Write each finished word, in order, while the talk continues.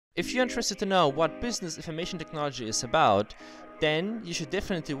If you're interested to know what business information technology is about, then you should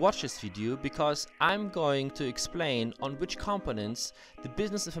definitely watch this video, because I'm going to explain on which components the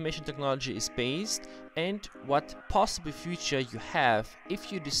business information technology is based and what possible future you have if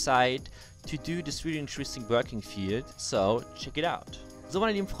you decide to do this really interesting working field. So check it out. So,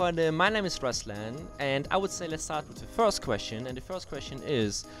 meine lieben Freunde, my name is Brezel, and I would say let's start with the first question. And the first question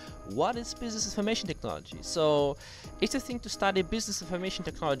is, what is business information technology? So, if you think to study business information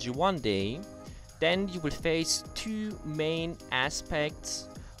technology one day, then you will face two main aspects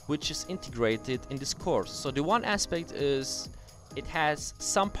which is integrated in this course. So, the one aspect is it has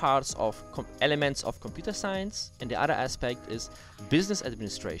some parts of elements of computer science, and the other aspect is business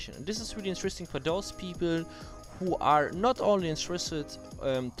administration. And this is really interesting for those people who are not only interested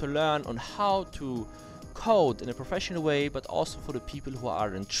to learn on how to code in a professional way, but also for the people who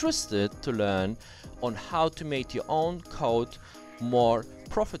are interested to learn on how to make your own code more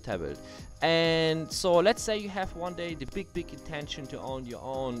profitable. And so let's say you have one day the big intention to own your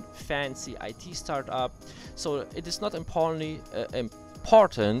own fancy IT startup. So it is not important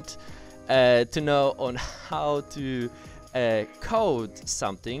to know on how to code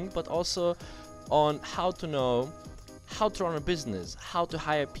something, but also on how to know how to run a business, how to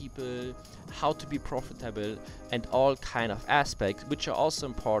hire people, how to be profitable, and all kind of aspects which are also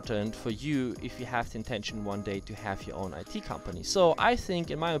important for you if you have the intention one day to have your own IT company. So I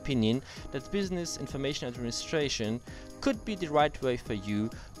think, in my opinion, that business information administration could be the right way for you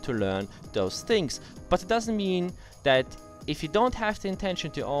to learn those things. But it doesn't mean that if you don't have the intention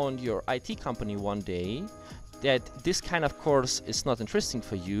to own your IT company one day, that this kind of course is not interesting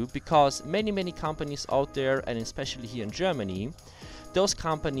for you, because many companies out there, and especially here in Germany, those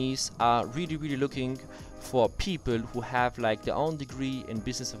companies are really looking for people who have like their own degree in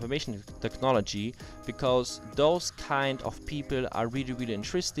business information technology, because those kind of people are really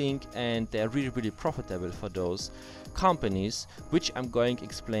interesting, and they're really profitable for those companies, which I'm going to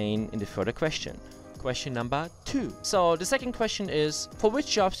explain in the further question. Question number 2. So the second question is, for which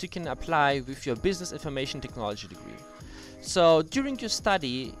jobs you can apply with your business information technology degree. So during your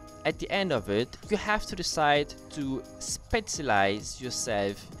study, at the end of it, you have to decide to specialize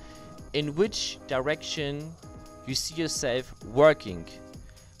yourself in which direction you see yourself working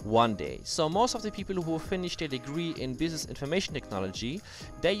one day. So most of the people who finish their degree in business information technology,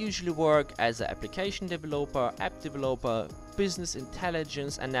 they usually work as an application developer, app developer, business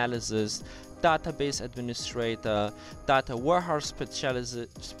intelligence analysis, database administrator, data warehouse specialist,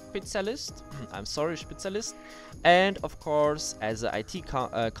 and of course as an IT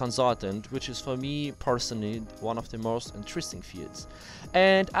consultant, which is for me personally one of the most interesting fields.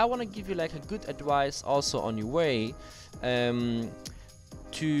 And I want to give you like a good advice also on your way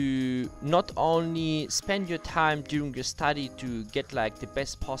to not only spend your time during your study to get like the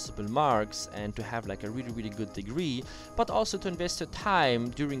best possible marks and to have like a really good degree, but also to invest your time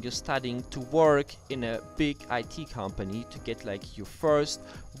during your studying to work in a big IT company to get like your first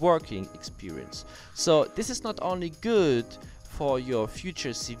working experience. So this is not only good for your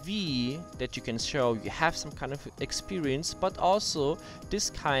future CV, that you can show you have some kind of experience, but also this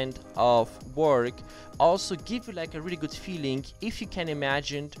kind of work also give you like a really good feeling if you can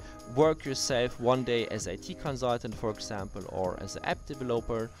imagine work yourself one day as an IT consultant, for example, or as an app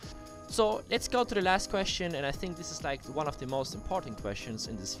developer. So let's go to the last question, and I think this is like one of the most important questions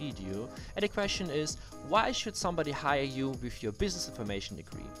in this video. And the question is, why should somebody hire you with your business information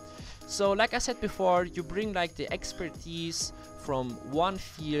degree? So like I said before, you bring like the expertise from one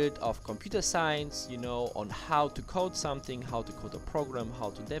field of computer science, you know, on how to code something, how to code a program, how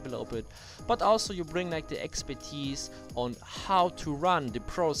to develop it, but also you bring like the expertise on how to run the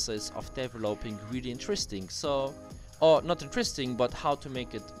process of developing really interesting. So, or not interesting, but how to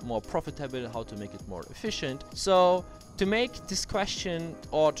make it more profitable, how to make it more efficient. So to make this question,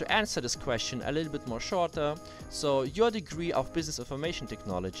 or to answer this question a little bit more shorter, so your degree of business information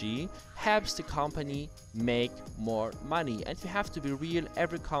technology helps the company make more money. And we have to be real,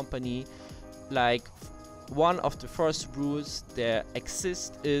 every company, like one of the first rules that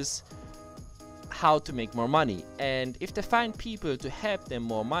exist is how to make more money. And if they find people to help them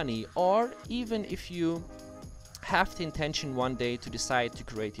more money, or even if you have the intention one day to decide to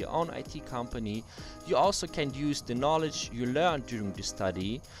create your own IT company, you also can use the knowledge you learned during the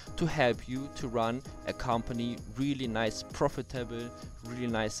study to help you to run a company really nice, profitable, really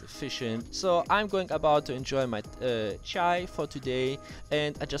nice, efficient. So I'm going about to enjoy my chai for today,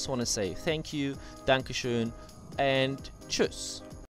 and I just want to say thank you, Dankeschön, and tschüss.